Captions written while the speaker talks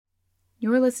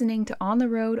You're listening to On the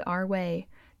Road Our Way,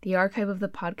 the archive of the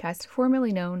podcast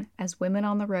formerly known as Women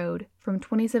on the Road from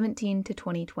 2017 to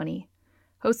 2020.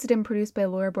 Hosted and produced by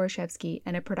Laura Borshevsky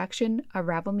and a production of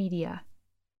Ravel Media.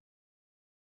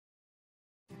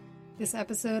 This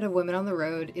episode of Women on the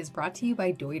Road is brought to you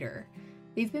by Deuter.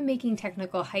 They've been making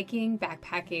technical hiking,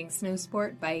 backpacking, snow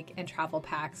sport, bike, and travel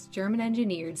packs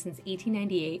German-engineered since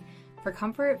 1898 for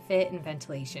comfort, fit, and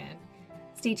ventilation.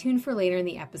 Stay tuned for later in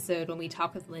the episode when we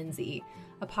talk with Lindsay,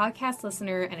 a podcast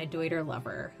listener and a Deuter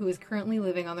lover who is currently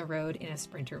living on the road in a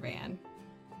Sprinter van.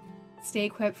 Stay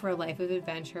equipped for a life of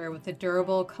adventure with a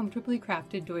durable, comfortably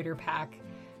crafted Deuter pack.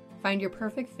 Find your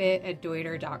perfect fit at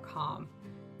deuter.com.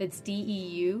 That's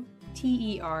DEUTER.com.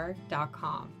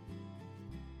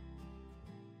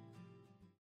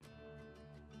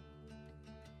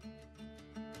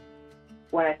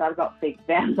 When I thought about fake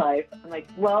van life, I'm like,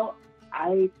 well,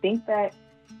 I think that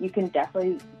you can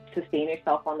definitely sustain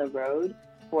yourself on the road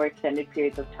for extended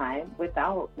periods of time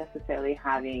without necessarily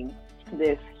having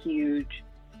this huge,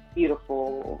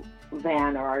 beautiful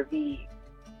van or RV.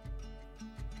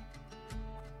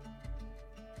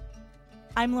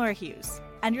 I'm Laura Hughes,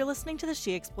 and you're listening to the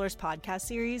She Explores podcast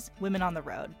series, Women on the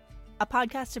Road, a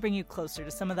podcast to bring you closer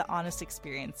to some of the honest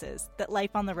experiences that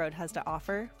life on the road has to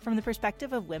offer from the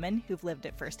perspective of women who've lived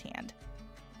it firsthand.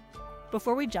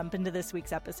 Before we jump into this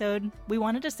week's episode, we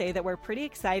wanted to say that we're pretty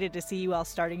excited to see you all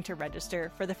starting to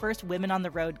register for the first Women on the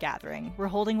Road gathering we're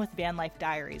holding with Van Life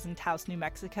Diaries in Taos, New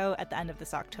Mexico at the end of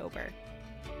this October.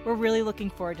 We're really looking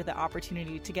forward to the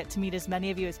opportunity to get to meet as many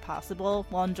of you as possible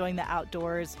while enjoying the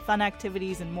outdoors, fun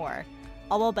activities, and more,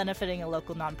 all while benefiting a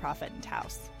local nonprofit in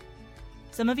Taos.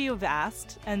 Some of you have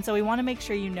asked, and so we want to make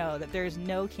sure you know that there is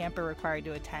no camper required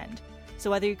to attend. So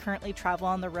whether you currently travel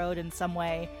on the road in some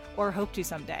way or hope to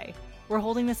someday, we're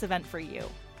holding this event for you.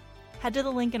 Head to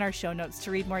the link in our show notes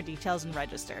to read more details and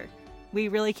register. We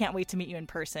really can't wait to meet you in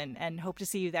person and hope to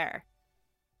see you there.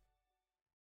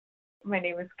 My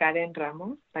name is Karen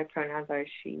Ramos. My pronouns are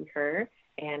she, her,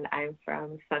 and I'm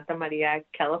from Santa Maria,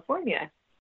 California.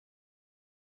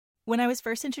 When I was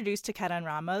first introduced to Karen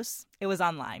Ramos, it was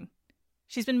online.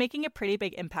 She's been making a pretty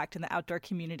big impact in the outdoor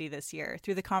community this year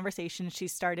through the conversations she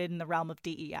started in the realm of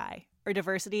DEI, or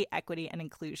diversity, equity, and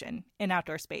inclusion, in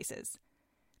outdoor spaces.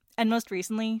 And most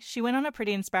recently, she went on a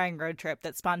pretty inspiring road trip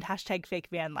that spawned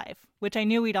 #FakeVanLife, which I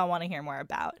knew we'd all want to hear more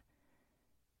about.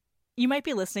 You might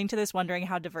be listening to this wondering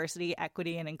how diversity,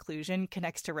 equity, and inclusion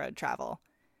connects to road travel.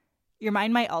 Your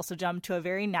mind might also jump to a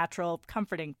very natural,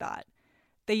 comforting thought,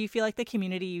 that you feel like the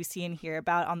community you see and hear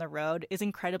about on the road is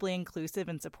incredibly inclusive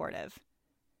and supportive.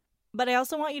 But I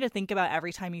also want you to think about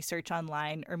every time you search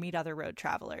online or meet other road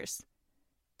travelers.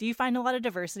 Do you find a lot of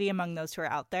diversity among those who are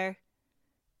out there?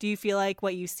 Do you feel like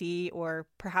what you see, or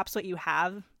perhaps what you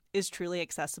have, is truly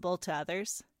accessible to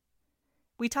others?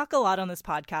 We talk a lot on this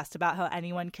podcast about how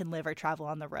anyone can live or travel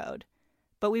on the road,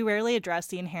 but we rarely address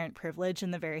the inherent privilege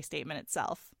in the very statement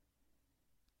itself.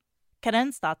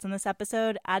 Karen's thoughts on this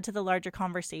episode add to the larger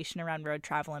conversation around road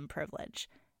travel and privilege,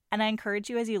 and I encourage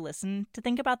you as you listen to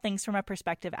think about things from a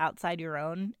perspective outside your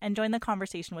own and join the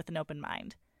conversation with an open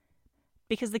mind.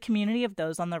 Because the community of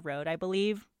those on the road, I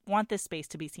believe, want this space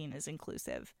to be seen as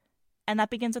inclusive. And that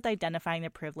begins with identifying the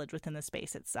privilege within the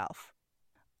space itself.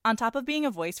 On top of being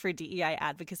a voice for DEI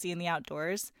advocacy in the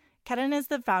outdoors, Karen is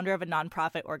the founder of a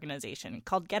nonprofit organization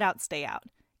called Get Out, Stay Out,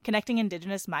 connecting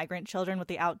Indigenous migrant children with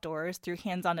the outdoors through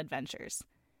hands-on adventures,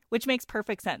 which makes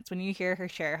perfect sense when you hear her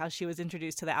share how she was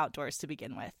introduced to the outdoors to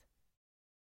begin with.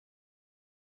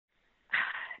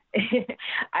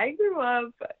 I grew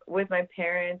up with my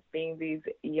parents being these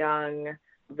young,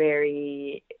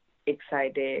 very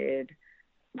excited,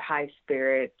 high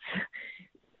spirits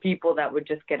people that would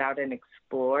just get out and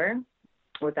explore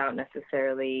without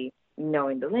necessarily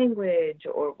knowing the language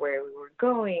or where we were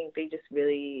going. They just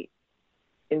really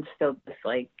instilled this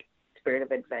spirit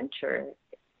of adventure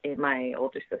in my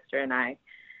older sister and I.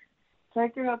 So I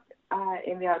grew up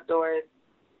in the outdoors,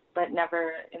 but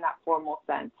never in that formal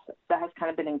sense. That has kind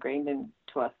of been ingrained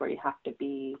into us, where you have to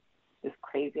be this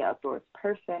crazy outdoors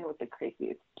person with the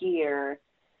craziest gear.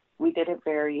 We did it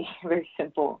very, very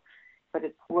simple, but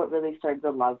it's what really started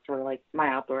the love for my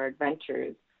outdoor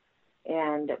adventures.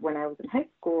 And when I was in high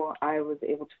school, I was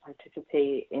able to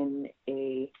participate in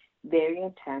a very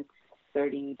intense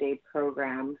 30-day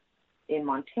program in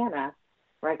Montana,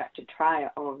 where I got to try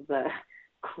all of the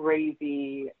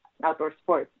crazy outdoor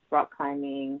sports, rock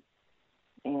climbing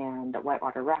and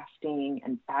whitewater rafting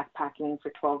and backpacking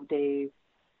for 12 days.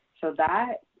 So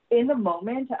that, in the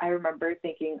moment, I remember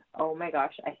thinking, oh my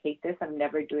gosh, I hate this. I'm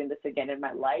never doing this again in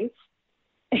my life.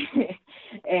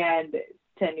 And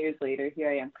 10 years later, here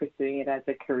I am pursuing it as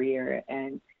a career,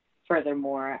 and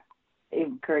furthermore,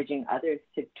 encouraging others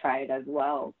to try it as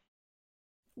well.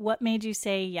 What made you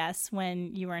say yes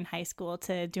when you were in high school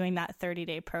to doing that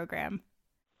 30-day program?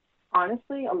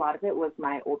 Honestly, a lot of it was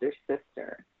my older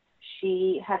sister.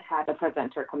 She had a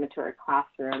presenter come into her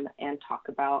classroom and talk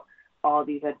about all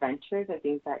these adventures and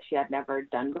things that she had never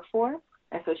done before.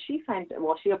 And so she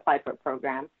applied for a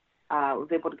program, was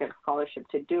able to get a scholarship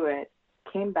to do it,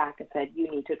 came back and said, you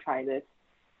need to try this,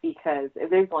 because if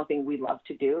there's one thing we love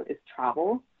to do is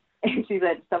travel. And she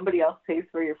said, if somebody else pays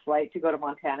for your flight to go to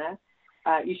Montana,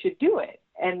 you should do it.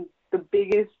 And the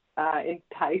biggest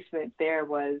enticement there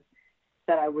was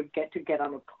that I would get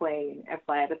on a plane and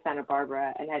fly out of Santa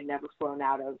Barbara, and had never flown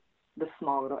out of the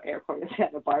small little airport in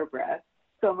Santa Barbara.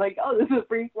 So I'm like, oh, this is a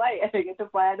free flight, and I get to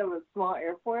fly out of a small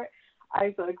airport.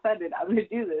 I'm so excited. I'm going to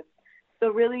do this.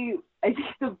 So really, I think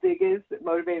the biggest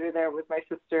motivator there was my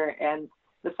sister, and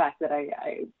the fact that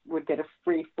I would get a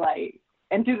free flight.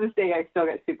 And to this day, I still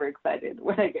get super excited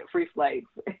when I get free flights.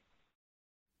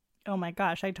 Oh my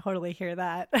gosh, I totally hear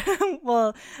that.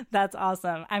 Well, that's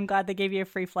awesome. I'm glad they gave you a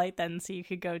free flight then so you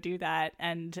could go do that,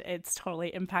 and it's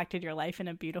totally impacted your life in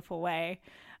a beautiful way.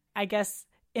 I guess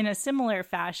in a similar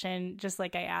fashion, just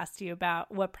like I asked you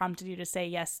about what prompted you to say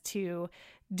yes to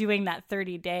doing that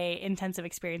 30-day intensive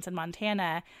experience in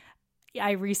Montana,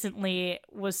 I recently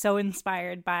was so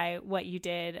inspired by what you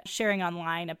did, sharing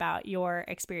online about your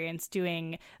experience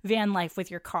doing van life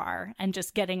with your car and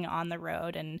just getting on the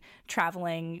road and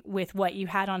traveling with what you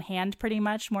had on hand pretty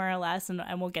much, more or less. And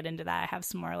we'll get into that. I have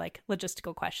some more like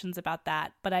logistical questions about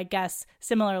that. But I guess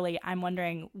similarly, I'm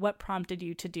wondering what prompted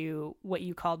you to do what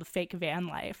you called fake van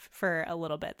life for a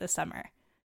little bit this summer?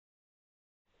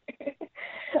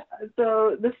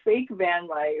 So the fake van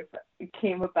life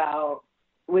came about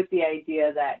with the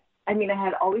idea that, I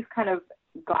had always kind of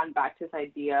gone back to this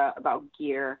idea about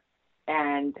gear,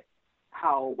 and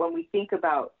how when we think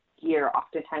about gear,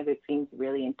 oftentimes it seems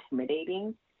really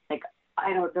intimidating. Like,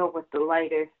 I don't know what's the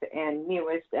lightest and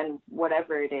newest and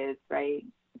whatever it is, right?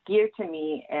 Gear to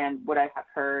me, and what I have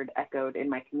heard echoed in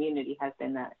my community, has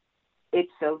been that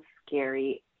it's so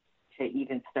scary to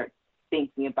even start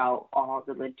thinking about all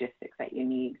the logistics that you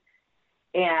need.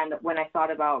 And when I thought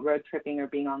about road tripping or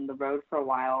being on the road for a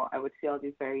while, I would see all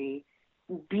these very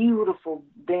beautiful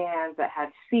vans that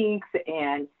had sinks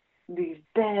and these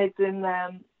beds in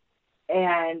them.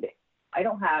 And I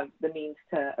don't have the means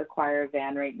to acquire a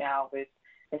van right now with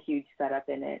a huge setup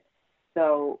in it.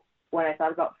 So when I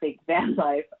thought about fake van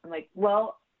life, I'm like,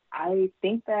 well, I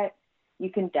think that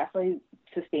you can definitely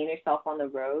sustain yourself on the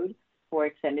road for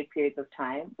extended periods of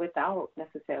time without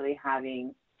necessarily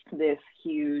having this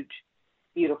huge,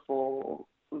 beautiful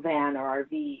van or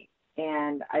RV.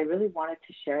 And I really wanted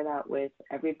to share that with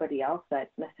everybody else that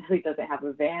necessarily doesn't have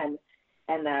a van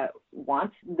and that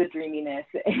wants the dreaminess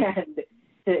and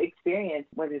to experience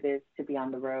what it is to be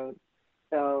on the road.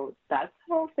 So that's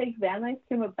how fake van life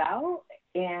came about.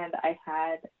 And I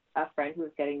had a friend who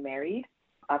was getting married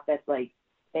up at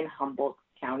in Humboldt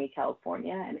County,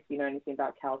 California. And if you know anything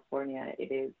about California,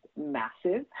 it is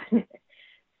massive.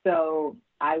 So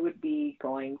I would be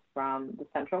going from the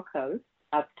Central Coast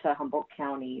up to Humboldt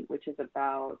County, which is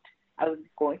I was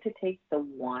going to take the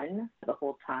one the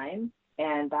whole time.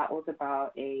 And that was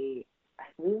about I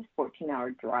believe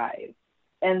 14-hour drive.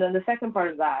 And then the second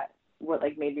part of that, what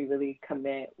made me really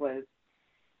commit, was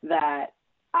that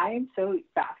I am so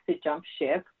fast to jump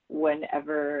ship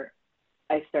whenever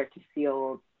I start to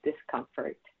feel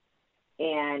discomfort.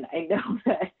 And I know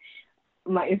that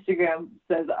my Instagram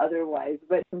says otherwise,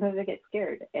 but sometimes I get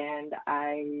scared, and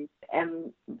I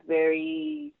am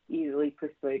very easily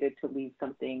persuaded to leave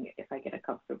something if I get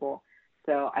uncomfortable.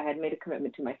 So I had made a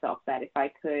commitment to myself that if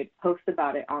I could post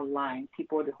about it online,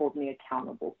 people would hold me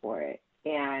accountable for it.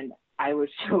 And I would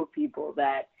show people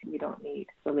that you don't need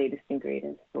the latest and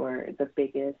greatest or the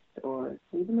biggest or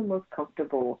even the most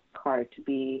comfortable car to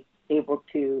be able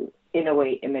to, in a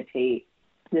way, imitate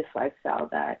this lifestyle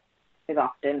that is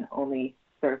often only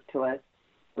served to us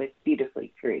with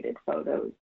beautifully curated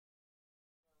photos.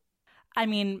 I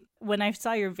mean, when I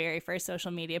saw your very first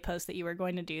social media post that you were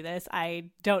going to do this, I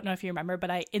don't know if you remember,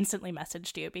 but I instantly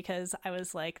messaged you because I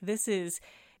was like, this is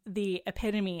the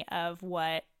epitome of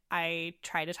what I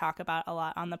try to talk about a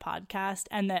lot on the podcast.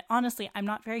 And that honestly, I'm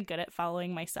not very good at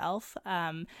following myself.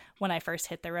 When I first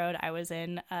hit the road, I was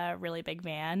in a really big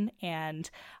van, and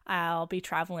I'll be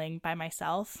traveling by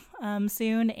myself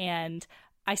soon. And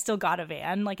I still got a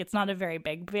van. Like, it's not a very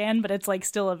big van, but it's like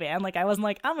still a van. Like, I wasn't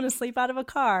like, I'm going to sleep out of a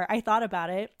car. I thought about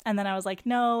it. And then I was like,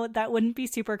 no, that wouldn't be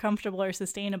super comfortable or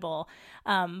sustainable.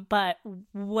 But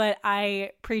what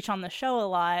I preach on the show a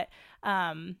lot,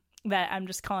 that I'm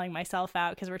just calling myself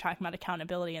out because we're talking about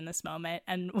accountability in this moment.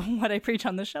 And what I preach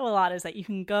on the show a lot is that you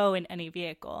can go in any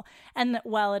vehicle. And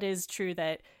while it is true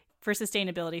that for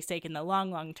sustainability's sake in the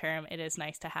long term, it is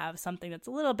nice to have something that's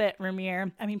a little bit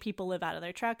roomier. I mean, people live out of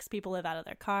their trucks, people live out of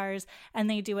their cars, and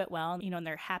they do it well, and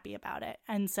they're happy about it.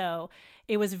 And so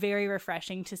it was very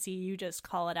refreshing to see you just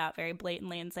call it out very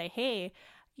blatantly and say, hey,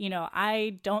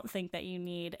 I don't think that you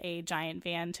need a giant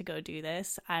van to go do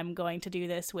this. I'm going to do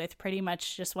this with pretty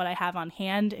much just what I have on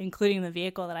hand, including the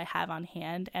vehicle that I have on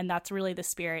hand. And that's really the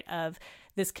spirit of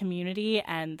this community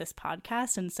and this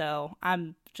podcast. And so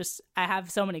I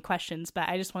have so many questions, but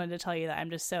I just wanted to tell you that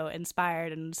I'm just so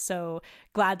inspired and so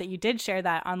glad that you did share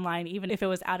that online, even if it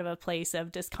was out of a place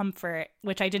of discomfort,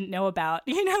 which I didn't know about,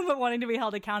 but wanting to be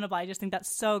held accountable. I just think that's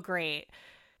so great.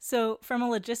 So from a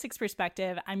logistics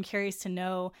perspective, I'm curious to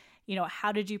know,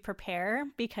 how did you prepare?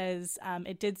 Because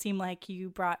it did seem like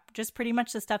you brought just pretty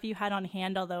much the stuff you had on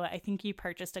hand, although I think you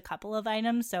purchased a couple of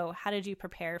items. So how did you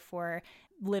prepare for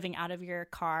living out of your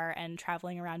car and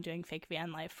traveling around doing fake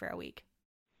van life for a week?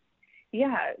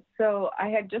 Yeah, so I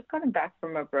had just gotten back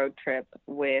from a road trip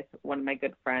with one of my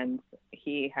good friends.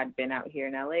 He had been out here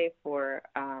in LA for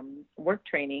work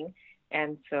training,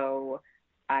 and so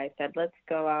I said, let's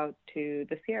go out to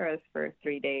the Sierras for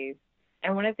 3 days.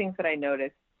 And one of the things that I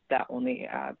noticed that only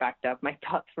backed up my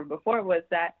thoughts from before was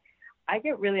that I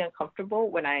get really uncomfortable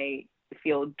when I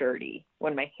feel dirty,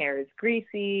 when my hair is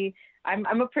greasy. I'm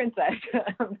a princess,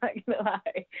 I'm not going to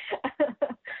lie.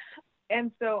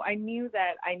 And so I knew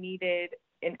that I needed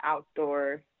an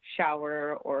outdoor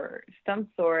shower or some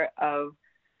sort of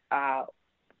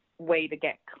way to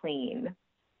get clean.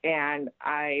 And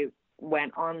I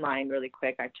went online really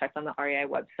quick. I checked on the REI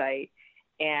website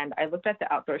and I looked at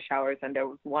the outdoor showers, and there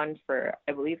was one for,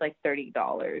 I believe, like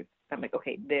 $30. I'm like,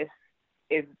 okay, this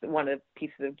is one of the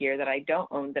pieces of gear that I don't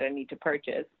own that I need to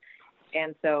purchase.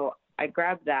 And so I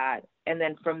grabbed that. And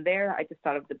then from there, I just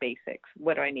thought of the basics.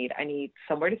 What do I need? I need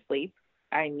somewhere to sleep.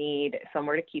 I need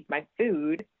somewhere to keep my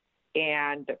food,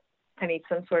 and I need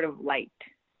some sort of light.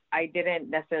 I didn't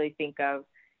necessarily think of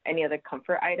any other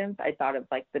comfort items. I thought of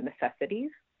like the necessities.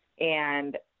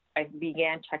 And I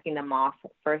began checking them off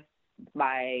first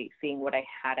by seeing what I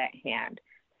had at hand.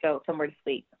 So somewhere to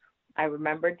sleep. I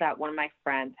remembered that one of my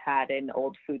friends had an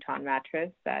old futon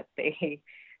mattress that they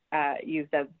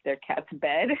used as their cat's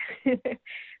bed.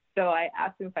 So I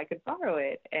asked him if I could borrow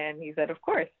it, and he said, of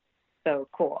course. So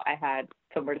cool. I had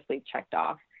somewhere to sleep checked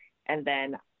off. And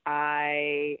then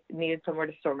I needed somewhere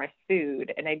to store my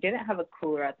food, and I didn't have a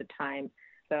cooler at the time.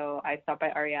 So I stopped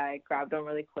by REI, grabbed one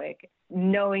really quick,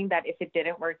 knowing that if it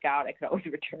didn't work out, I could always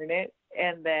return it.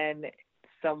 And then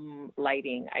some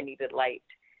lighting. I needed light.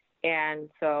 And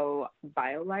so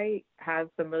BioLite has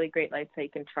some really great lights that you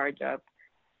can charge up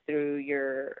through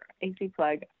your AC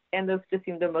plug. And those just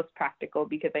seemed the most practical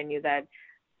because I knew that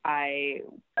I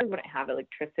wouldn't have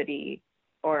electricity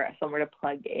or somewhere to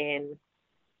plug in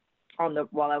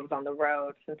while I was on the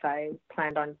road, since I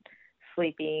planned on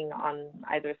sleeping on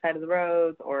either side of the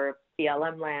roads or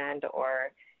BLM land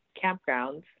or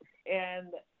campgrounds. And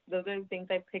those are the things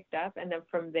I picked up. And then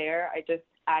from there, I just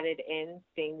added in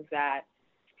things that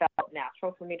felt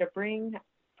natural for me to bring.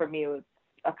 For me, it was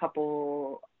a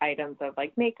couple items of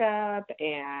like makeup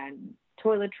and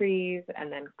toiletries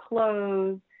and then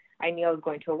clothes. I knew I was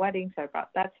going to a wedding, so I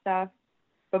brought that stuff.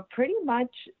 But pretty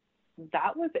much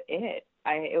that was it.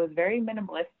 It was very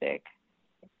minimalistic.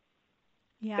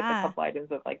 Yeah. Just a couple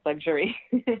items of like luxury.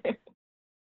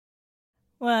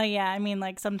 Well, yeah, I mean,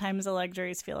 like sometimes the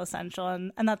luxuries feel essential,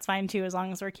 and that's fine too, as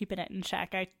long as we're keeping it in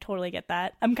check. I totally get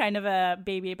that. I'm kind of a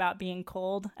baby about being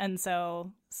cold, and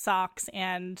so socks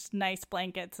and nice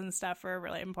blankets and stuff are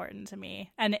really important to me.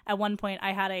 And at one point,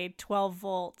 I had a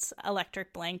 12-volt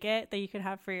electric blanket that you could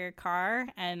have for your car,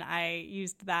 and I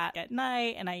used that at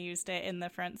night, and I used it in the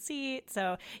front seat.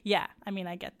 So yeah, I mean,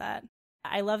 I get that.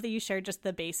 I love that you shared just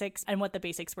the basics and what the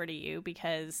basics were to you,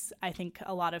 because I think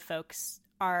a lot of folks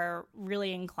are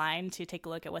really inclined to take a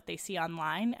look at what they see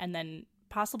online and then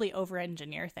possibly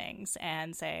over-engineer things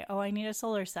and say, oh, I need a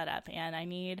solar setup and I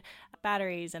need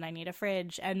batteries and I need a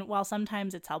fridge. And while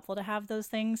sometimes it's helpful to have those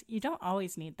things, you don't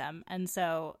always need them. And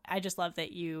so I just love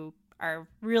that you are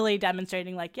really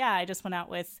demonstrating like, yeah, I just went out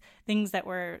with things that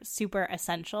were super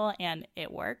essential and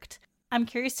it worked. I'm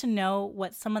curious to know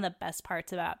what some of the best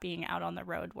parts about being out on the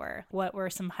road were. What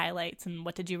were some highlights and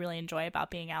what did you really enjoy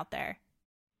about being out there?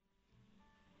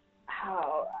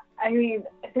 Oh, I mean,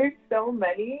 there's so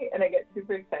many, and I get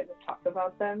super excited to talk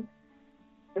about them.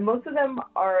 And most of them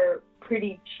are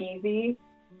pretty cheesy,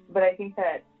 but I think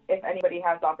that if anybody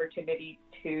has the opportunity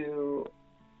to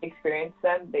experience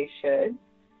them, they should.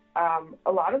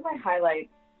 A lot of my highlights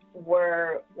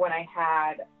were when I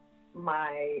had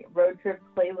my road trip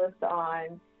playlist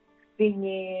on,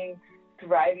 singing,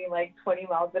 driving like 20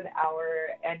 miles an hour,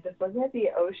 and just looking at the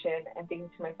ocean and thinking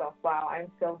to myself, wow,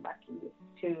 I'm so lucky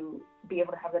to be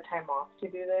able to have the time off to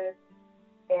do this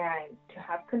and to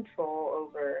have control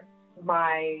over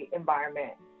my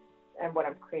environment and what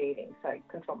I'm creating. So I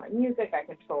control my music, I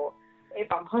control if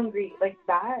I'm hungry. Like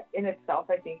that in itself,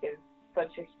 I think is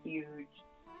such a huge,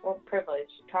 privilege.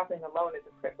 Traveling alone is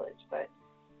a privilege, but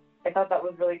I thought that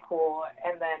was really cool.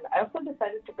 And then I also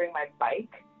decided to bring my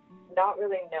bike, not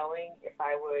really knowing if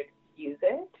I would use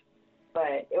it,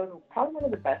 but it was probably one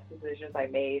of the best decisions I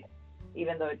made,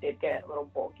 even though it did get a little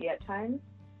bulky at times,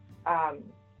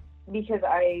 because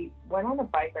I went on a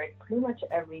bike ride pretty much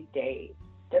every day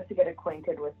just to get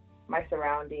acquainted with my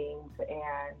surroundings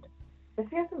and just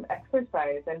to get some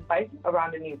exercise. And biking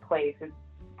around a new place is,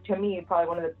 to me, probably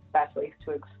one of the best ways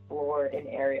to explore an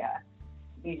area.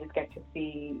 You just get to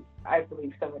see, I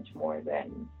believe, so much more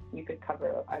than you could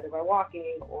cover either by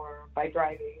walking or by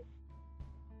driving.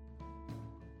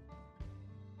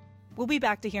 We'll be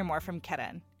back to hear more from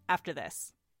Keren after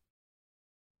this.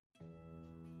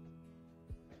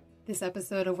 This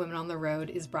episode of Women on the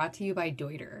Road is brought to you by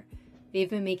Deuter. They've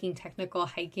been making technical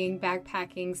hiking,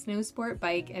 backpacking, snow sport,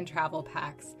 bike, and travel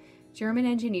packs, German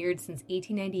engineered since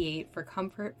 1898 for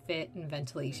comfort, fit, and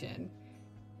ventilation.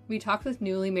 We talked with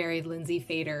newly married Lindsay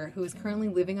Fader, who is currently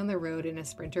living on the road in a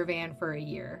Sprinter van for a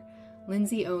year.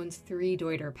 Lindsay owns 3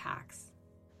 Deuter packs.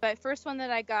 My first one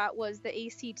that I got was the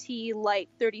ACT Light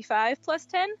 35 plus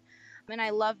 10. And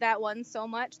I love that one so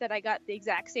much that I got the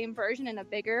exact same version in a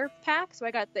bigger pack. So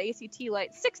I got the ACT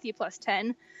Light 60 plus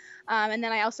 10. And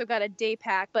then I also got a day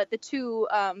pack. But the 2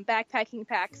 backpacking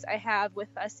packs I have with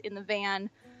us in the van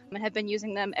and have been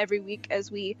using them every week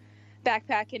as we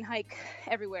backpack and hike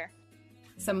everywhere.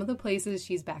 Some of the places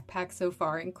she's backpacked so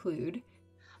far include: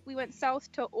 we went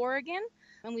south to Oregon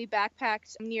and we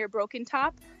backpacked near Broken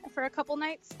Top for a couple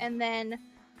nights. And then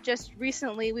just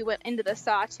recently we went into the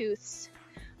Sawtooths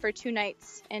for 2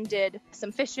 nights and did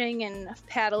some fishing and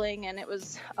paddling, and it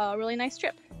was a really nice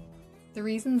trip. The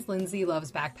reasons Lindsay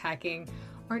loves backpacking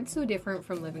aren't so different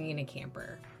from living in a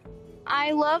camper.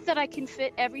 I love that I can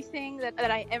fit everything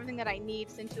that I need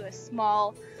into a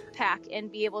small pack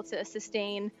and be able to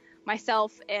sustain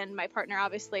myself and my partner,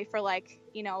 obviously, for 4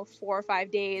 or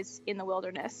 5 days in the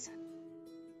wilderness.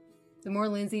 The more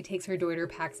Lindsay takes her Deuter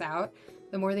packs out,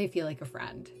 the more they feel like a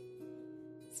friend.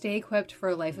 Stay equipped for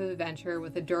a life of adventure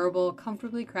with a durable,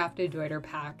 comfortably crafted Deuter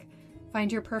pack.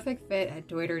 Find your perfect fit at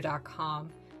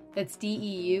Deuter.com. That's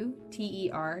DEUTER.com.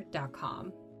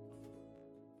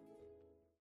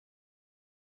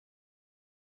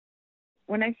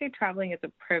 When I say traveling is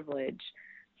a privilege,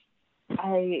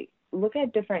 I look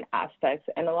at different aspects,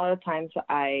 and a lot of times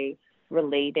I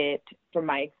relate it, from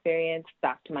my experience,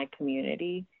 back to my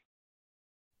community.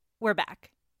 We're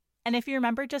back. And if you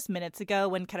remember just minutes ago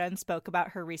when Keren spoke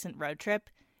about her recent road trip,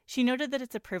 she noted that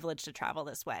it's a privilege to travel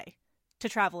this way, to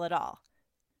travel at all.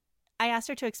 I asked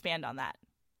her to expand on that.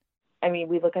 I mean,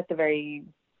 we look at the very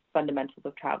fundamentals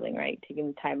of traveling, right? Taking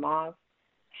the time off,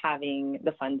 having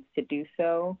the funds to do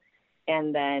so,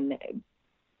 and then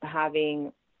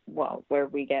having, where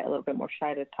we get a little bit more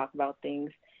shy to talk about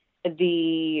things,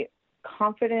 the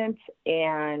confidence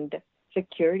and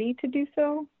security to do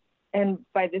so. And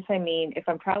by this, I mean, if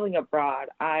I'm traveling abroad,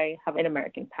 I have an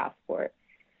American passport,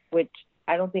 which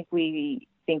I don't think we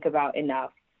think about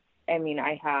enough. I mean,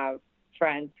 I have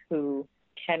friends who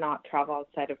cannot travel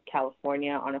outside of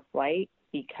California on a flight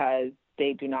because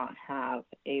they do not have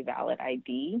a valid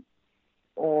ID,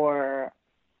 or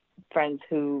friends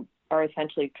who are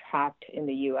essentially trapped in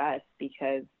the U.S.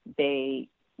 because they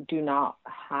do not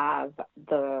have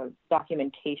the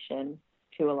documentation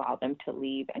to allow them to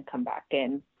leave and come back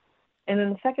in. And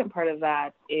then the second part of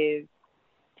that is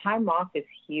time off is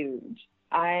huge.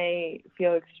 I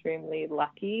feel extremely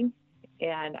lucky,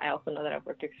 and I also know that I've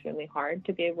worked extremely hard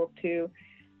to be able to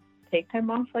take time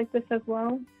off like this as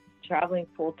well. Traveling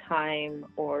full-time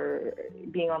or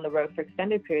being on the road for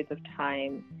extended periods of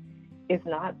time is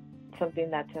not something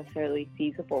that's necessarily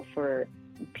feasible for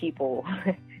people.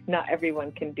 Not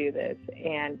everyone can do this.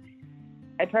 And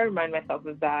I try to remind myself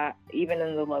of that, even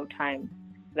in the low times,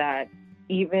 that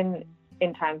even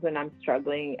in times when I'm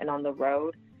struggling and on the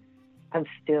road, I'm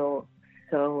still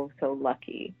so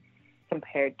lucky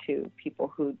compared to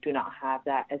people who do not have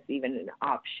that as even an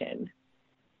option.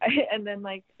 And then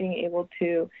like being able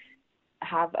to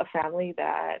have a family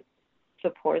that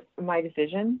supports my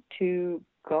decision to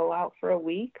go out for a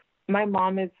week. My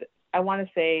mom is, I want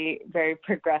to say, very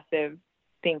progressive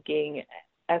thinking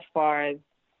as far as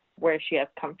where she has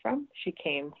come from. She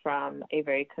came from a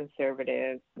very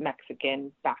conservative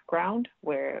Mexican background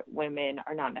where women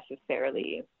are not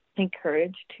necessarily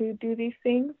encouraged to do these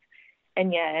things.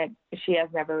 And yet she has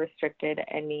never restricted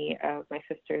any of my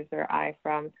sisters or I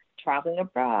from traveling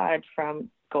abroad, from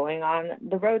going on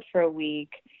the road for a week.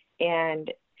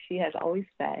 And she has always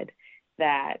said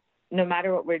that no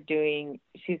matter what we're doing,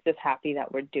 she's just happy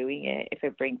that we're doing it if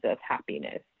it brings us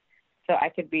happiness. So I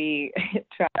could be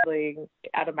traveling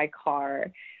out of my car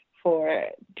for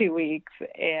 2 weeks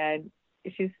and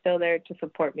she's still there to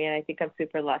support me. And I think I'm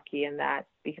super lucky in that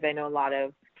because I know a lot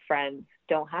of friends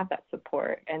don't have that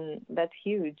support. And that's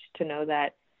huge to know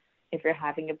that if you're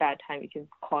having a bad time, you can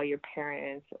call your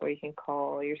parents or you can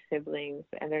call your siblings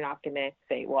and they're not going to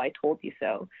say, well, I told you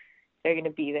so. They're going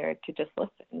to be there to just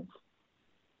listen.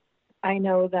 I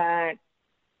know that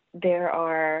there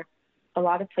are a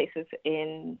lot of places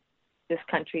in this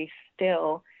country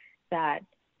still that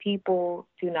people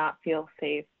do not feel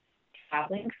safe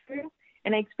traveling through.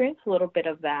 And I experienced a little bit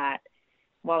of that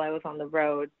while I was on the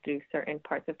road through certain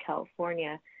parts of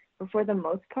California. But for the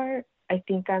most part, I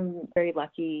think I'm very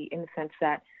lucky in the sense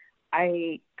that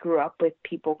I grew up with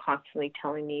people constantly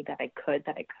telling me that I could,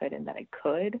 and that I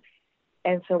could.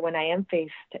 And so when I am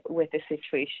faced with a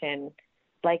situation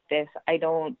like this, I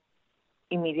don't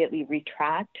immediately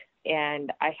retract,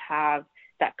 and I have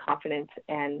that confidence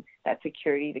and that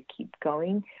security to keep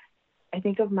going. I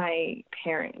think of my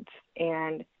parents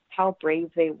and how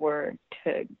brave they were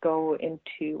to go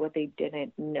into what they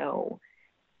didn't know.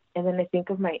 And then I think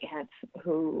of my aunts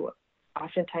who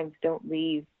oftentimes don't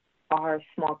leave our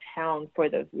small town for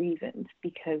those reasons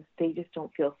because they just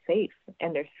don't feel safe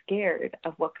and they're scared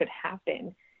of what could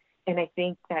happen. And I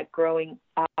think that growing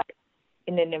up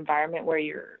in an environment where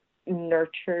you're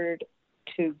nurtured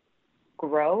to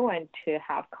grow and to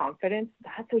have confidence,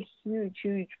 that's a huge,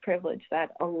 huge privilege that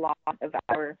a lot of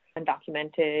our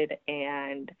undocumented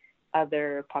and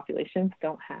other populations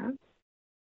don't have.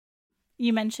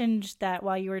 You mentioned that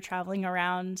while you were traveling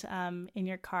around in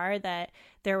your car that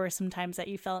there were some times that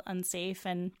you felt unsafe,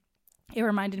 and it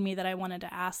reminded me that I wanted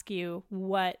to ask you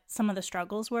what some of the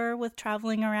struggles were with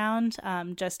traveling around,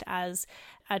 just as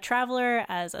a traveler,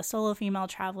 as a solo female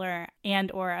traveler,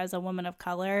 and or as a woman of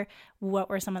color. What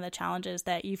were some of the challenges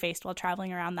that you faced while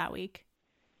traveling around that week?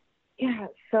 Yeah,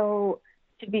 so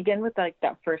to begin with, like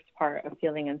that first part of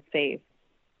feeling unsafe,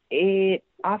 it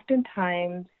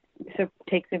oftentimes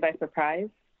takes me by surprise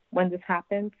when this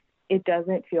happens. It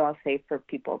doesn't feel all safe for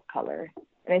people of color.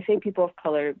 And I say people of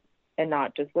color and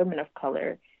not just women of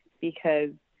color,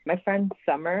 because my friend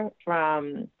Summer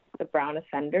from the Brown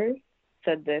Ascenders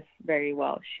said this very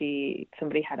well.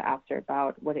 Somebody had asked her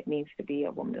about what it means to be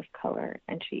a woman of color,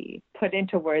 and she put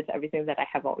into words everything that I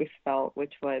have always felt,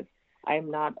 which was, I'm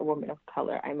not a woman of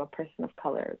color. I'm a person of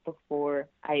color before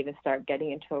I even start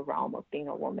getting into a realm of being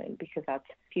a woman, because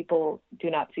people do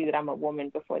not see that I'm a woman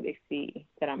before they see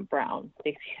that I'm brown.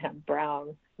 They see that I'm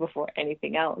brown before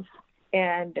anything else.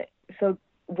 And so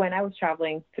when I was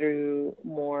traveling through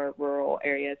more rural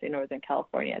areas in Northern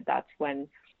California, that's when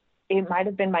it might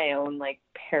have been my own like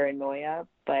paranoia,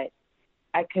 but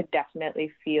I could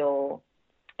definitely feel,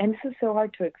 and this is so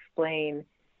hard to explain,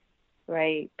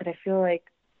 right? But I feel like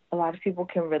a lot of people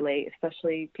can relate,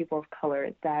 especially people of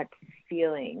color, that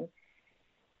feeling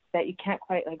that you can't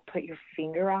quite like put your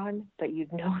finger on, but you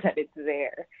know that it's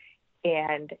there.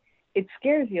 And it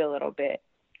scares you a little bit.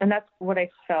 And that's what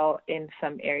I felt in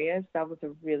some areas. That was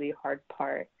a really hard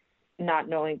part, not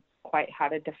knowing quite how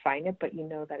to define it, but you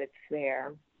know that it's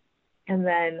there. And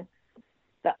then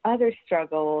the other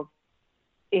struggle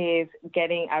is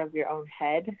getting out of your own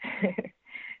head,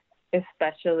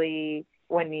 especially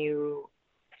when you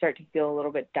start to feel a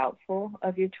little bit doubtful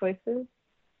of your choices.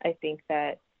 I think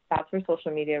that's where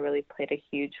social media really played a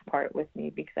huge part with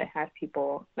me, because I had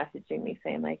people messaging me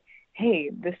saying like, hey,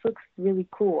 this looks really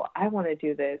cool. I want to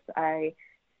do this. I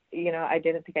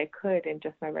didn't think I could in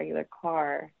just my regular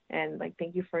car. And like,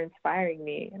 thank you for inspiring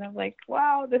me. And I'm like,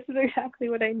 wow, this is exactly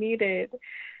what I needed.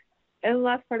 And the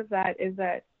last part of that is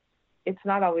that it's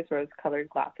not always rose-colored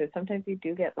glasses. Sometimes you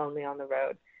do get lonely on the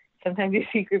road. Sometimes you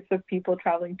see groups of people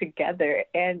traveling together.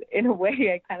 And in a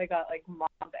way, I kind of got like mom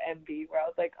envy, where I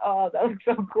was like, oh, that looks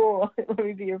so cool. Let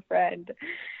me be your friend.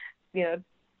 You know,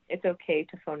 it's okay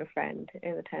to phone a friend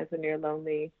in the times when you're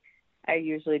lonely. I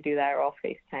usually do that, or I'll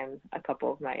FaceTime a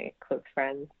couple of my close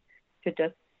friends to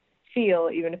just feel,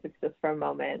 even if it's just for a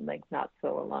moment, like not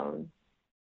so alone.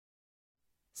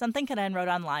 Something Karen wrote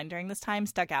online during this time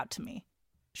stuck out to me.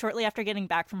 Shortly after getting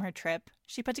back from her trip,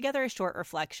 she put together a short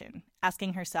reflection,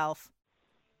 asking herself,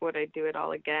 would I do it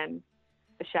all again?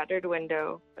 A shattered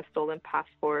window, a stolen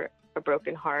passport, a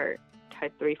broken heart,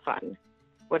 type 3 fun.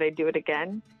 Would I do it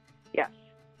again? Yes.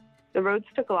 The roads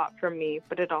took a lot from me,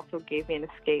 but it also gave me an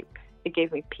escape. It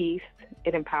gave me peace.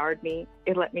 It empowered me.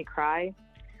 It let me cry.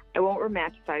 I won't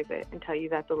romanticize it and tell you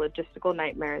that the logistical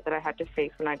nightmare that I had to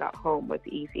face when I got home was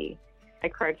easy. I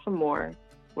cried some more,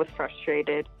 was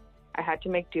frustrated. I had to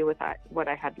make do with what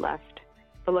I had left.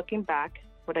 But looking back,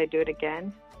 would I do it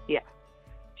again? Yes.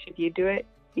 Should you do it?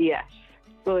 Yes.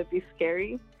 Will it be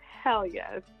scary? Hell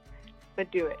yes.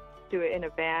 But do it. Do it in a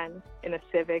van, in a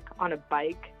Civic, on a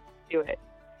bike. Do it.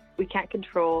 We can't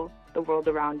control the world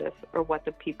around us or what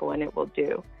the people in it will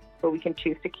do, but we can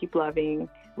choose to keep loving.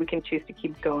 We can choose to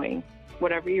keep going.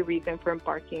 Whatever your reason for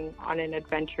embarking on an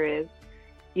adventure is,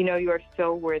 you know you are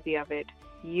so worthy of it.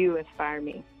 You inspire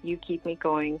me. You keep me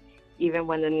going, even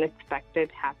when the unexpected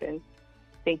happens.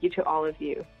 Thank you to all of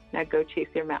you. Now go chase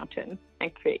your mountain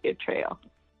and create your trail.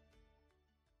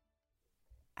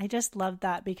 I just love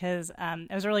that because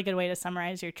it was a really good way to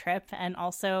summarize your trip. And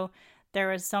also there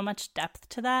was so much depth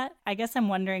to that. I guess I'm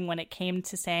wondering when it came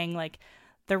to saying like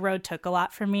the road took a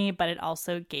lot for me, but it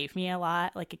also gave me a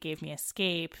lot. Like it gave me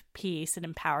escape, peace, it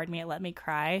empowered me, it let me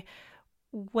cry.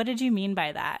 What did you mean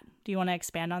by that? Do you want to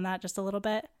expand on that just a little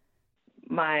bit?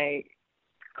 My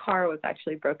car was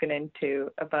actually broken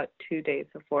into about 2 days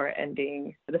before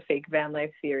ending the Fake Van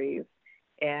Life series,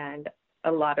 and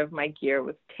a lot of my gear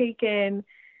was taken,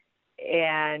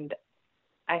 and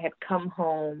I had come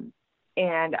home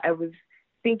and I was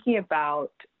thinking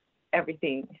about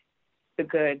everything, the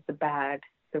good, the bad,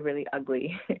 the really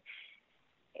ugly.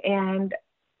 And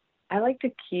I like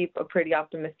to keep a pretty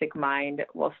optimistic mind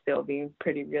while still being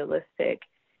pretty realistic.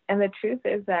 And the truth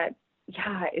is that,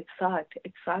 yeah, it sucked.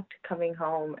 It sucked coming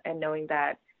home and knowing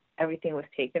that everything was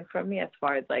taken from me as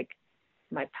far as like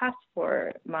my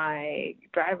passport, my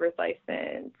driver's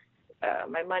license,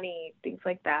 my money, things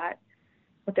like that.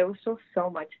 But there was still so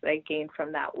much that I gained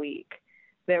from that week.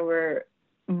 There were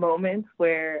moments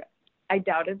where I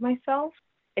doubted myself,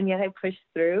 and yet I pushed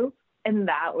through, and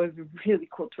that was really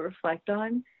cool to reflect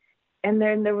on. And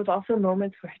then there was also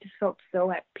moments where I just felt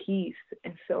so at peace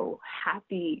and so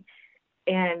happy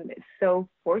and so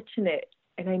fortunate.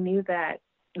 And I knew that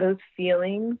those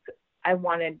feelings I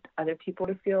wanted other people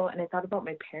to feel. And I thought about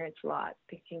my parents a lot,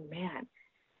 thinking, man,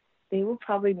 they will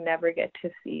probably never get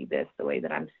to see this the way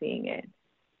that I'm seeing it.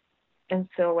 And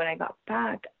so when I got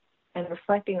back and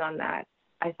reflecting on that,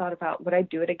 I thought about, would I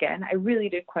do it again? I really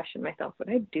did question myself, would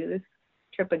I do this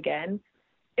trip again?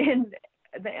 And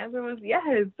the answer was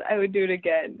yes, I would do it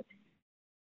again.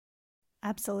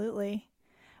 Absolutely.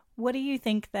 What do you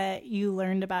think that you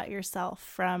learned about yourself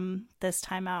from this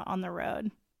time out on the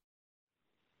road?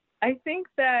 I think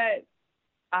that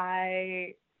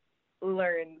I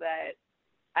learned that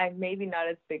I'm maybe not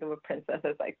as big of a princess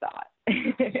as I thought.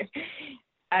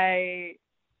 I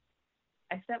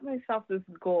set myself this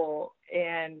goal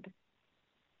and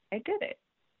I did it.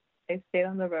 I stayed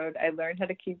on the road. I learned how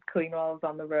to keep clean while I was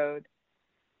on the road.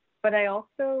 But I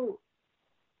also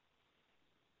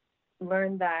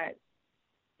learned that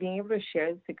being able to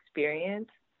share this experience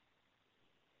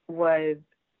was,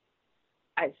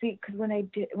 because when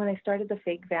I started the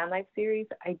Fake Van Life series,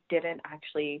 I didn't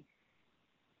actually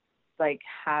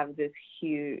have this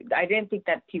huge, I didn't think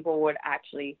that people would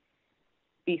actually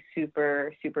be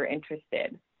super, super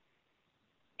interested.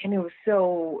 And it was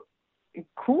so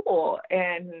cool.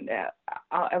 And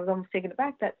I was almost taken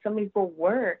aback that some people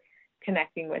were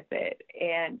connecting with it.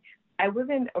 And I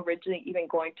wasn't originally even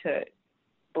going to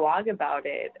blog about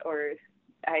it, or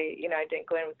I didn't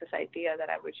go in with this idea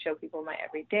that I would show people my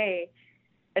everyday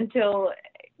until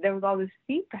there was all this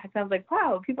feedback. And I was like,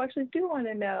 wow, people actually do want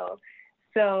to know.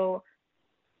 So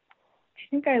I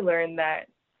think I learned that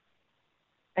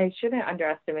I shouldn't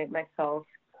underestimate myself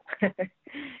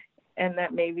and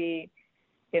that maybe,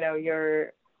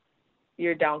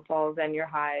 your downfalls and your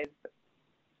highs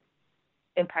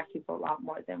impact people a lot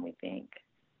more than we think.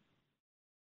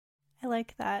 I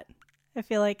like that. I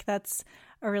feel like that's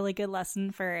a really good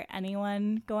lesson for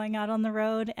anyone going out on the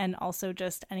road, and also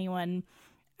just anyone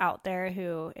out there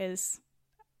who is,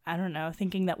 I don't know,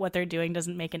 thinking that what they're doing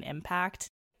doesn't make an impact.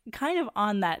 Kind of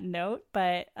on that note,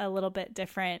 but a little bit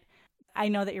different. I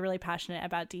know that you're really passionate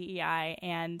about DEI,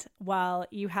 and while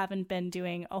you haven't been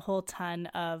doing a whole ton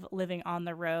of living on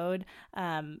the road,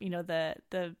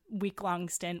 the week-long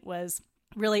stint was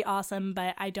really awesome,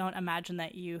 but I don't imagine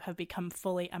that you have become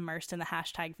fully immersed in the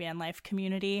 #VanLife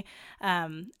community.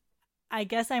 I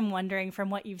guess I'm wondering, from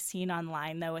what you've seen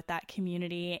online, though, with that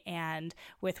community and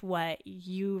with what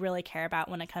you really care about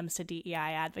when it comes to DEI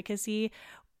advocacy,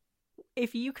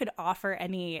 if you could offer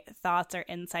any thoughts or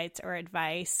insights or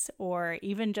advice or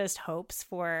even just hopes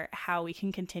for how we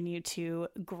can continue to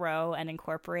grow and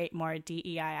incorporate more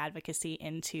DEI advocacy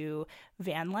into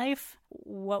van life,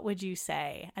 what would you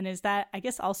say? And is that, I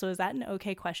guess also, is that an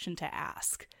okay question to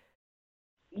ask?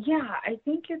 Yeah, I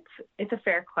think it's a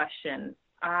fair question.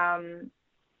 I'm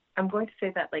going to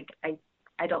say that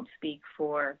I don't speak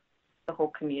for the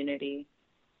whole community,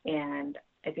 and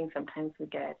I think sometimes we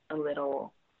get a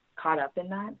little caught up in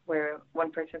that, where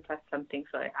one person says something,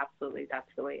 so absolutely that's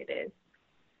the way it is.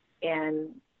 And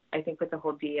I think with the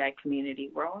whole DEI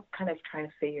community, we're all kind of trying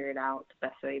to figure it out the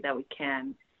best way that we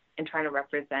can and trying to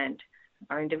represent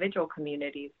our individual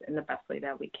communities in the best way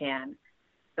that we can.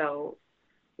 So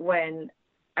when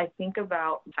I think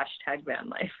about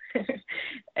 #vanlife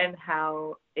and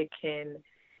how it can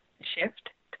shift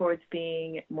towards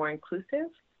being more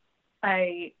inclusive,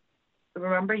 I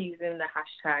remember using the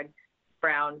hashtag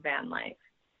 #BrownVanLife,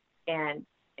 and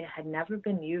it had never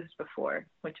been used before,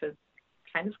 which was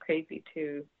kind of crazy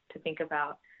to think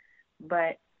about.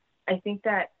 But I think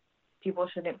that people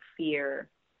shouldn't fear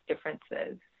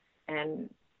differences.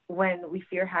 And when we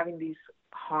fear having these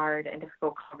hard and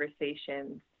difficult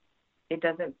conversations, it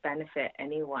doesn't benefit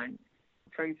anyone.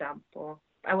 For example,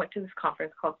 I went to this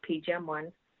conference called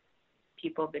PGM1,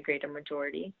 People of the Greater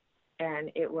Majority, and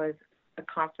it was a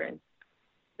conference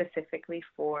specifically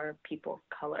for people of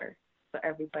color. So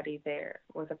everybody there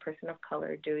was a person of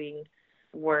color doing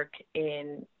work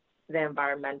in the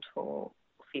environmental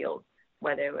field,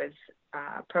 whether it was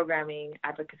programming,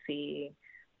 advocacy,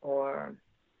 or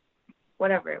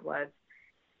whatever it was.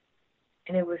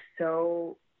 And it was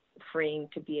so freeing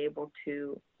to be able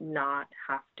to not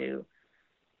have to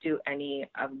do any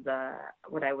of the,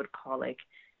 what I would call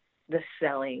the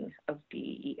selling of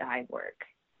DEI work.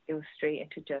 It was straight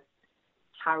into just,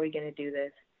 how are we going to do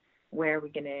this? Where are we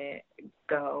going to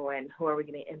go? And who are we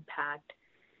going to impact?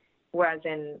 Whereas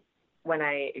when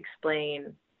I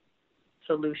explain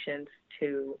solutions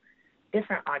to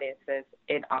different audiences,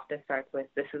 it often starts with,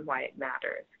 this is why it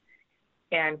matters.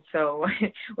 And so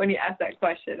when you ask that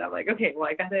question, I'm like, okay, well,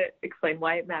 I got to explain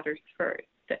why it matters first.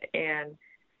 And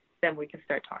then we can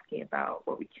start talking about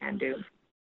what we can do.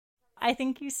 I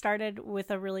think you started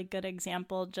with a really good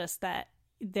example, just that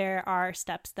there are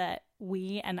steps that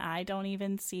we and I don't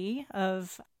even see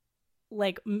of,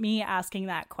 me asking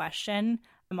that question.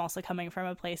 I'm also coming from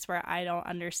a place where I don't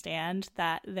understand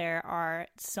that there are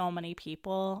so many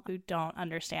people who don't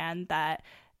understand that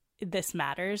this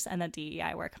matters and that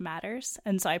DEI work matters.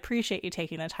 And so I appreciate you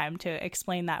taking the time to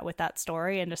explain that with that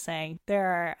story and just saying there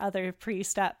are other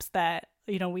pre-steps that,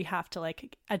 we have to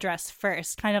address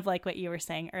first, kind of like what you were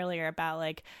saying earlier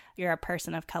about you're a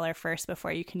person of color first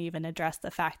before you can even address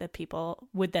the fact that people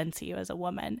would then see you as a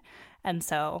woman. And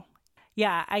so,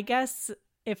 yeah, I guess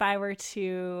if I were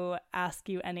to ask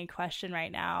you any question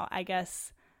right now, I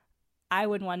guess I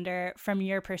would wonder, from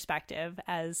your perspective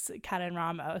as Karen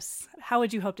Ramos, how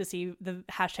would you hope to see the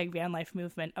 #VanLife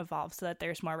movement evolve so that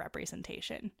there's more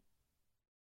representation?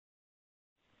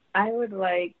 I would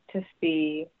like to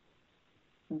see,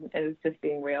 and it's just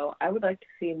being real, I would like to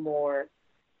see more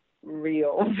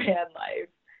real van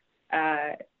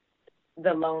life.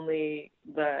 The lonely,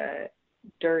 the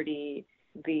dirty,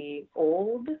 the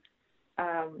old,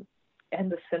 and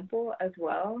the simple as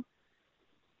well.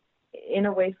 In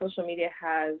a way, social media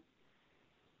has,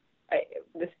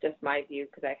 this is just my view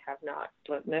because I have not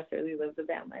necessarily lived the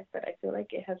van life, but I feel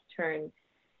like it has turned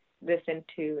this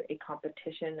into a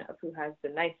competition of who has the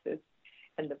nicest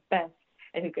and the best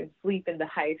and who can sleep in the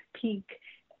highest peak.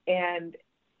 And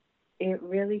it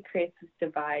really creates this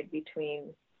divide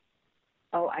between,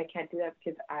 oh, I can't do that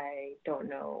because I don't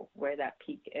know where that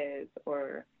peak is,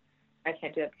 or I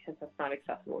can't do that because that's not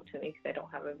accessible to me because I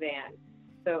don't have a van.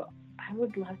 So I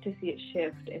would love to see it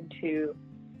shift into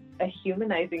a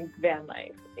humanizing van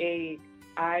life.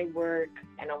 I work,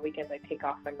 and on weekends I take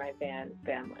off on my van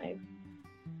life.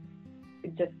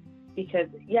 Just because,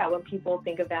 when people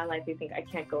think of van life, they think I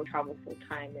can't go travel full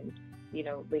time and,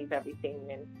 leave everything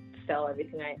and sell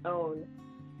everything I own.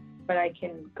 But I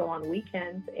can go on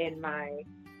weekends in my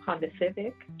Honda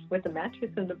Civic with a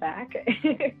mattress in the back.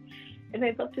 And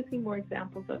I'd love to see more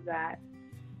examples of that.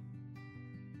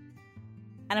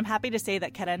 And I'm happy to say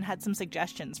that Karen had some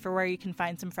suggestions for where you can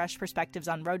find some fresh perspectives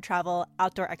on road travel,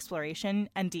 outdoor exploration,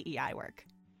 and DEI work.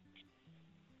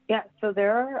 Yeah, so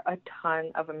there are a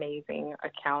ton of amazing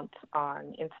accounts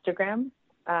on Instagram,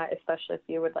 especially if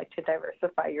you would like to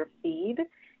diversify your feed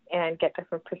and get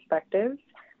different perspectives.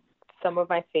 some of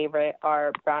my favorite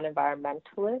are Brown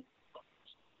Environmentalists.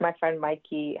 My friend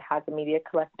Mikey has a media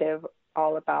collective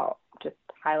all about just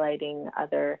highlighting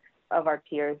other of our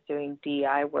peers doing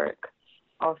DEI work.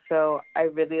 Also, I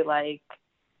really like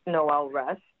Noelle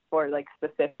Russ for like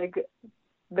specific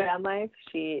van life.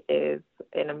 She is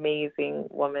an amazing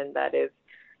woman that is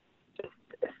just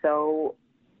so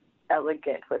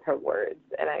elegant with her words,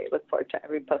 and I look forward to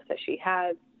every post that she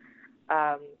has.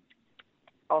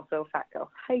 Also, Fat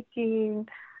Girl Hiking,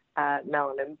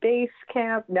 Melanin Base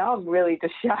Camp. Now I'm really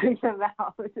just shouting them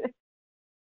out.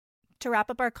 To wrap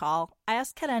up our call, I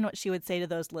asked Karen what she would say to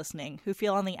those listening who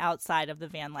feel on the outside of the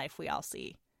van life we all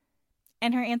see.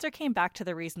 And her answer came back to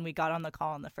the reason we got on the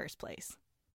call in the first place.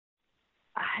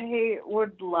 I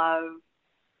would love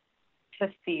to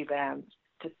see them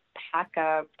just pack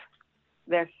up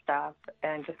their stuff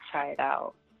and just try it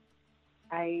out.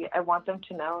 I want them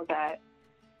to know that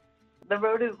the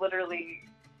road is literally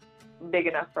big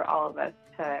enough for all of us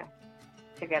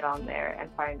to get on there and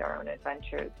find our own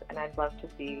adventures. And I'd love to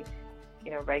see,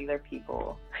 regular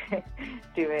people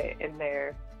do it in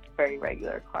their very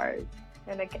regular cars.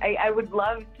 And I would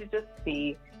love to just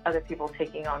see other people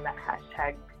taking on that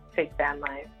hashtag fake van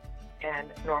life and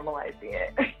normalizing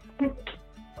it.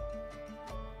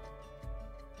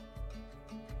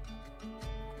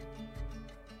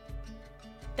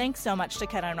 Thanks so much to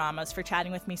Karen Ramos for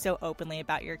chatting with me so openly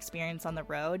about your experience on the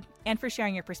road and for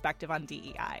sharing your perspective on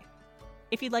DEI.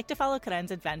 If you'd like to follow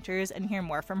Karen's adventures and hear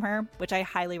more from her, which I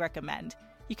highly recommend,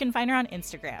 you can find her on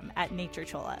Instagram at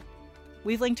NatureChola.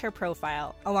 We've linked her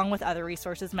profile, along with other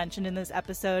resources mentioned in this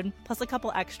episode, plus a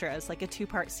couple extras like a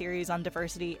 2-part series on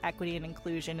diversity, equity, and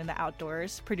inclusion in the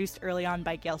outdoors, produced early on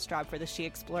by Gail Straub for the She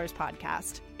Explores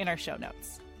podcast, in our show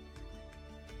notes.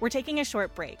 We're taking a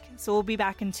short break, so we'll be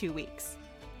back in 2 weeks.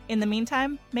 In the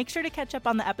meantime, make sure to catch up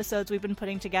on the episodes we've been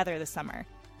putting together this summer.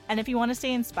 And if you want to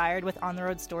stay inspired with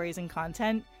on-the-road stories and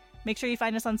content, make sure you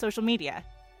find us on social media.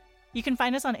 You can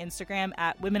find us on Instagram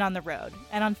at Women on the Road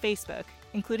and on Facebook,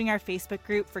 including our Facebook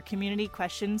group for community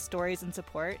questions, stories, and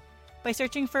support, by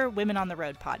searching for Women on the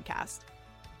Road podcast.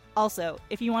 Also,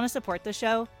 if you want to support the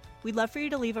show, we'd love for you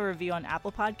to leave a review on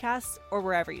Apple Podcasts or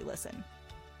wherever you listen.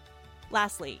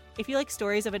 Lastly, if you like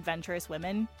stories of adventurous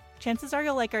women, chances are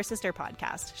you'll like our sister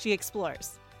podcast, She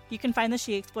Explores. You can find the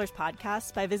She Explores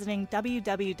podcast by visiting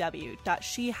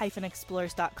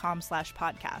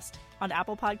www.she-explores.com/podcast on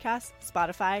Apple Podcasts,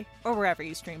 Spotify, or wherever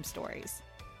you stream stories.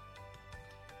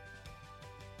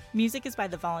 Music is by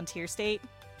The Volunteer State,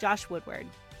 Josh Woodward,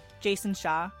 Jason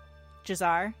Shaw,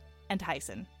 Jazar, and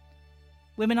Tyson.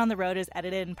 Women on the Road is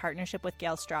edited in partnership with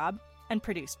Gail Straub and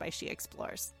produced by She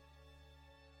Explores.